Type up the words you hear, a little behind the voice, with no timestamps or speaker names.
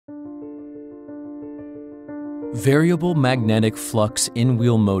Variable Magnetic Flux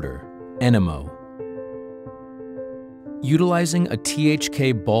In-wheel motor, enemo. Utilizing a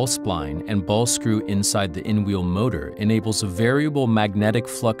THK ball spline and ball screw inside the in-wheel motor enables a variable magnetic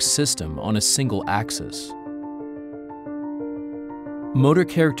flux system on a single axis. Motor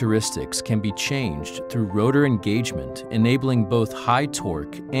characteristics can be changed through rotor engagement, enabling both high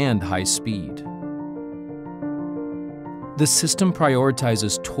torque and high speed. The system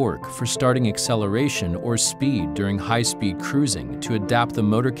prioritizes torque for starting acceleration or speed during high-speed cruising to adapt the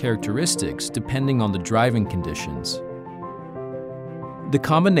motor characteristics depending on the driving conditions. The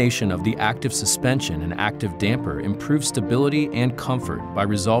combination of the active suspension and active damper improves stability and comfort by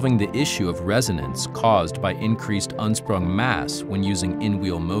resolving the issue of resonance caused by increased unsprung mass when using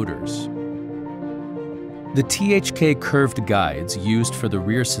in-wheel motors. The THK Curved guides used for the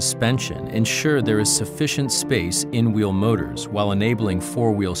rear suspension ensure there is sufficient space in wheel motors while enabling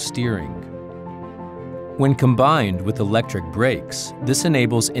four-wheel steering. When combined with electric brakes, this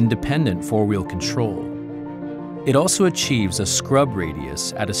enables independent four-wheel control. It also achieves a scrub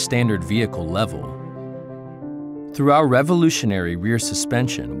radius at a standard vehicle level. Through our revolutionary rear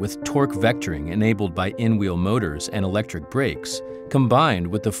suspension with torque vectoring enabled by in-wheel motors and electric brakes, combined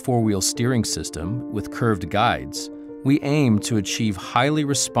with the four-wheel steering system with curved guides, we aim to achieve highly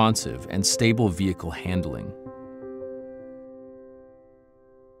responsive and stable vehicle handling.